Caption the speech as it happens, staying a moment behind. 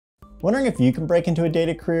Wondering if you can break into a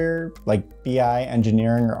data career like BI,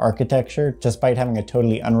 engineering, or architecture despite having a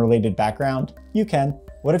totally unrelated background? You can.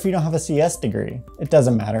 What if you don't have a CS degree? It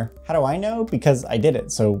doesn't matter. How do I know? Because I did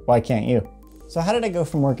it, so why can't you? So how did I go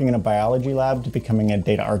from working in a biology lab to becoming a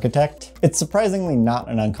data architect? It's surprisingly not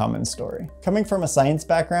an uncommon story. Coming from a science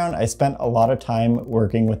background, I spent a lot of time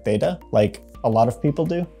working with data, like a lot of people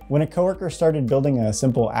do. When a coworker started building a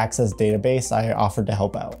simple Access database, I offered to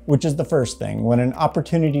help out, which is the first thing. When an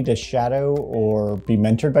opportunity to shadow or be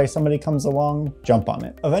mentored by somebody comes along, jump on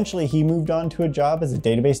it. Eventually, he moved on to a job as a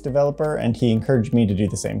database developer, and he encouraged me to do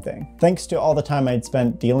the same thing. Thanks to all the time I'd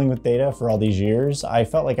spent dealing with data for all these years, I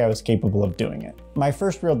felt like I was capable of doing it. My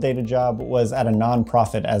first real data job was at a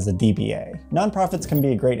nonprofit as a DBA. Nonprofits can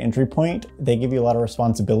be a great entry point. They give you a lot of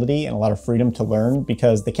responsibility and a lot of freedom to learn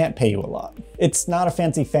because they can't pay you a lot. It's not a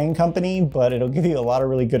fancy company, but it'll give you a lot of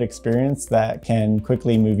really good experience that can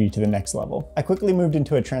quickly move you to the next level. I quickly moved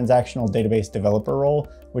into a transactional database developer role,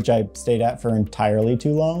 which I stayed at for entirely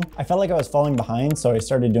too long. I felt like I was falling behind, so I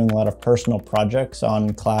started doing a lot of personal projects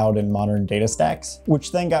on cloud and modern data stacks,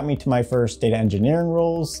 which then got me to my first data engineering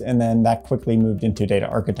roles, and then that quickly moved into data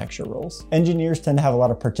architecture roles. Engineers tend to have a lot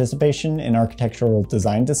of participation in architectural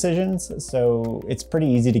design decisions, so it's pretty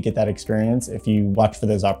easy to get that experience if you watch for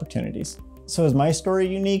those opportunities. So is my story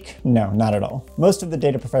unique? No, not at all. Most of the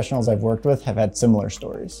data professionals I've worked with have had similar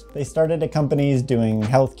stories. They started at companies doing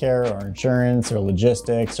healthcare or insurance or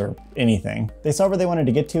logistics or anything. They saw where they wanted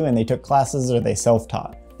to get to and they took classes or they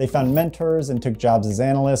self-taught. They found mentors and took jobs as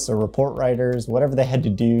analysts or report writers, whatever they had to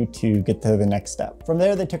do to get to the next step. From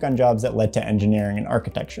there, they took on jobs that led to engineering and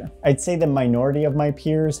architecture. I'd say the minority of my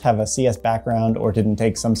peers have a CS background or didn't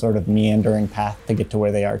take some sort of meandering path to get to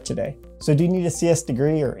where they are today. So do you need a CS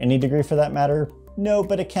degree or any degree for that matter? No,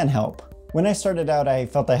 but it can help. When I started out, I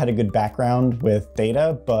felt I had a good background with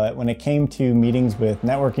data, but when it came to meetings with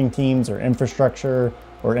networking teams or infrastructure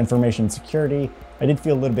or information security, I did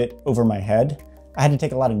feel a little bit over my head. I had to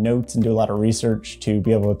take a lot of notes and do a lot of research to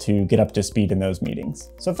be able to get up to speed in those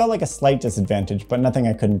meetings. So it felt like a slight disadvantage, but nothing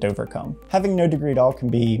I couldn't overcome. Having no degree at all can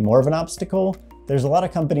be more of an obstacle. There's a lot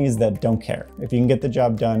of companies that don't care. If you can get the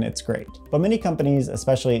job done, it's great. But many companies,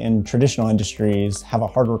 especially in traditional industries, have a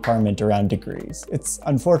hard requirement around degrees. It's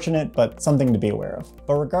unfortunate, but something to be aware of.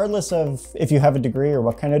 But regardless of if you have a degree or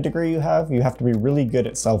what kind of degree you have to be really good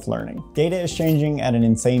at self-learning. Data is changing at an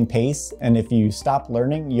insane pace, and if you stop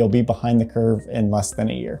learning, you'll be behind the curve in less than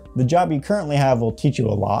a year. The job you currently have will teach you a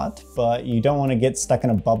lot, but you don't want to get stuck in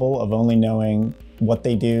a bubble of only knowing what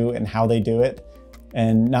they do and how they do it,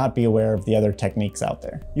 and not be aware of the other techniques out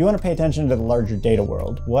there. You want to pay attention to the larger data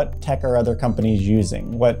world. What tech are other companies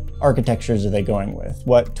using? What architectures are they going with?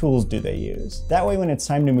 What tools do they use? That way, when it's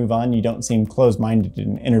time to move on, you don't seem closed-minded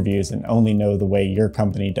in interviews and only know the way your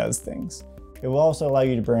company does things. It will also allow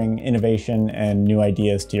you to bring innovation and new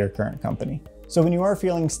ideas to your current company. So when you are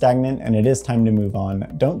feeling stagnant and it is time to move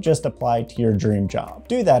on, don't just apply to your dream job.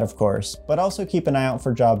 Do that, of course, but also keep an eye out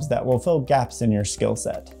for jobs that will fill gaps in your skill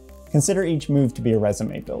set. Consider each move to be a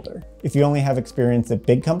resume builder. If you only have experience at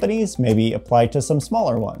big companies, maybe apply to some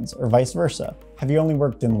smaller ones, or vice versa. Have you only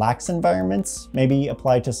worked in lax environments? Maybe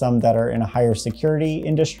apply to some that are in a higher security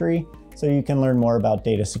industry, so you can learn more about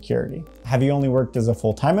data security. Have you only worked as a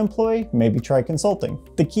full-time employee? Maybe try consulting.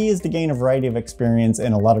 The key is to gain a variety of experience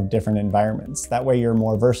in a lot of different environments. That way you're a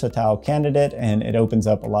more versatile candidate and it opens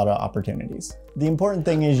up a lot of opportunities. The important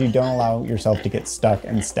thing is you don't allow yourself to get stuck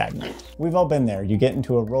and stagnant. We've all been there. You get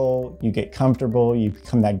into a role, you get comfortable, you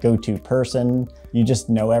become that go-to person, you just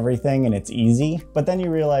know everything and it's easy, but then you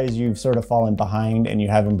realize you've sort of fallen behind and you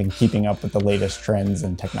haven't been keeping up with the latest trends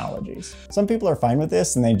and technologies. Some people are fine with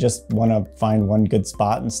this and they just want to find one good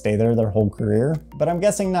spot and stay there their whole career, but I'm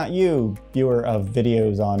guessing not you, viewer of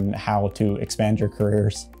videos on how to expand your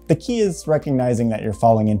careers. The key is recognizing that you're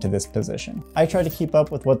falling into this position. I try to keep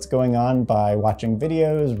up with what's going on by watching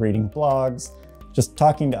videos, reading blogs, just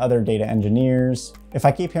talking to other data engineers. If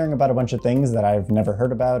I keep hearing about a bunch of things that I've never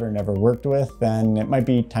heard about or never worked with, then it might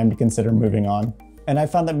be time to consider moving on. And I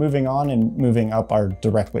found that moving on and moving up are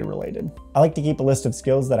directly related. I like to keep a list of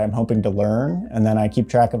skills that I'm hoping to learn, and then I keep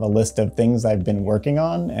track of a list of things I've been working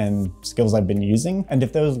on and skills I've been using. And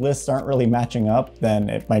if those lists aren't really matching up, then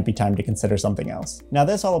it might be time to consider something else. Now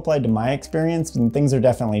this all applied to my experience, and things are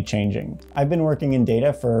definitely changing. I've been working in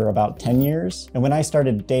data for about 10 years, and when I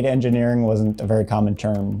started, data engineering wasn't a very common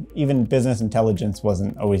term. Even business intelligence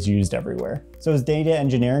wasn't always used everywhere. So as data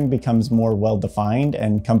engineering becomes more well-defined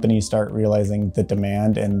and companies start realizing the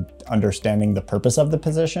demand and understanding the purpose of the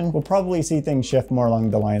position, we'll probably definitely see things shift more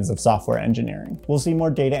along the lines of software engineering. We'll see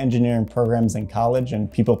more data engineering programs in college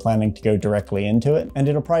and people planning to go directly into it, and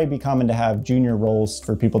it'll probably be common to have junior roles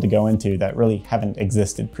for people to go into that really haven't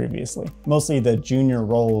existed previously. Mostly the junior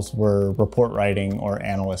roles were report writing or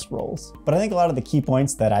analyst roles. But I think a lot of the key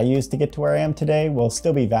points that I used to get to where I am today will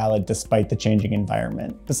still be valid despite the changing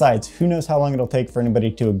environment. Besides, who knows how long it'll take for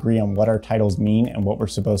anybody to agree on what our titles mean and what we're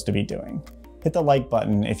supposed to be doing. Hit the like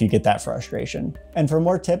button if you get that frustration. And for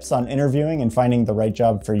more tips on interviewing and finding the right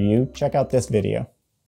job for you, check out this video.